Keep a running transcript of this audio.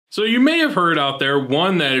So you may have heard out there,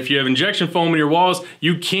 one, that if you have injection foam in your walls,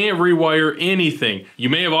 you can't rewire anything. You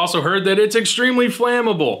may have also heard that it's extremely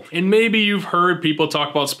flammable. And maybe you've heard people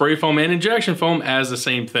talk about spray foam and injection foam as the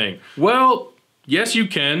same thing. Well, yes you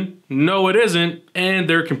can, no it isn't, and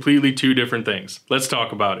they're completely two different things. Let's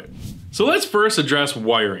talk about it. So let's first address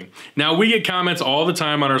wiring. Now we get comments all the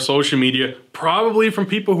time on our social media, probably from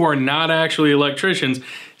people who are not actually electricians,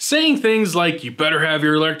 saying things like you better have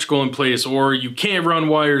your electrical in place or you can't run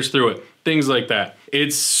wires through it, things like that.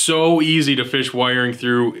 It's so easy to fish wiring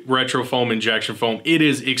through RetroFoam injection foam. It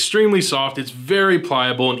is extremely soft, it's very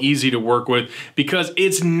pliable and easy to work with because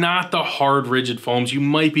it's not the hard rigid foams you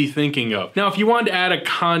might be thinking of. Now if you wanted to add a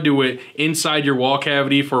conduit inside your wall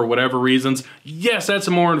cavity for whatever reasons, yes, that's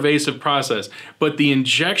a more invasive process, but the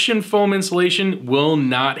injection foam insulation will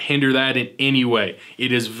not hinder that in any way.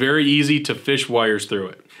 It is very easy to fish wires through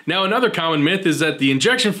it. Now another common myth is that the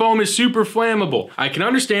injection foam is super flammable. I can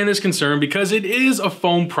understand this concern because it is a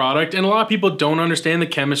foam product and a lot of people don't understand the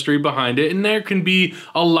chemistry behind it, and there can be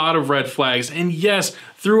a lot of red flags. And yes,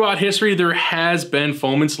 throughout history there has been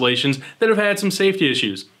foam insulations that have had some safety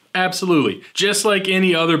issues. Absolutely. Just like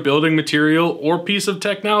any other building material or piece of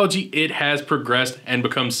technology, it has progressed and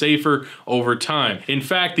become safer over time. In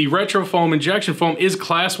fact, the RetroFoam injection foam is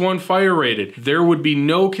Class 1 fire rated. There would be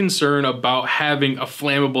no concern about having a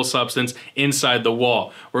flammable substance inside the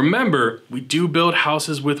wall. Remember, we do build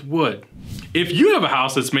houses with wood. If you have a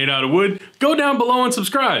house that's made out of wood, go down below and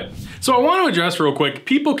subscribe. So I want to address real quick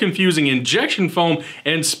people confusing injection foam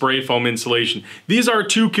and spray foam insulation. These are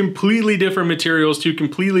two completely different materials, two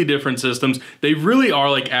completely different systems. They really are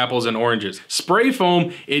like apples and oranges. Spray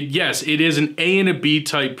foam, yes, it is an A and a B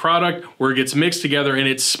type product where it gets mixed together and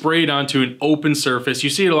it's sprayed onto an open surface. You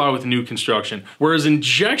see it a lot with new construction. Whereas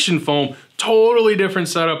injection foam, totally different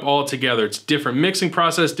setup altogether. It's different mixing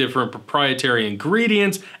process, different proprietary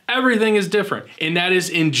ingredients, everything is different. And that is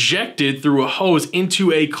injected through a hose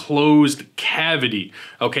into a closed cavity,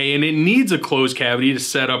 okay? And it needs a closed cavity to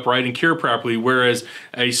set up right and cure properly, whereas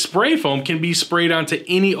a spray foam can be sprayed onto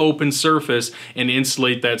any open surface and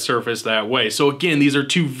insulate that surface that way. So again, these are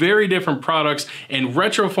two very different products, and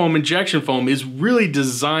RetroFoam injection foam is really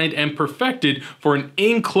designed and perfected for an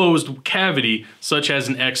enclosed cavity, such as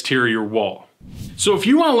an exterior wall. So if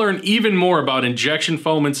you want to learn even more about injection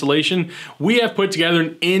foam insulation, we have put together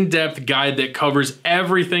an in-depth guide that covers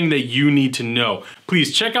everything that you need to know.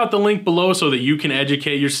 Please check out the link below so that you can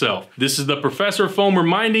educate yourself. This is the Professor of Foam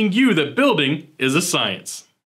reminding you that building is a science.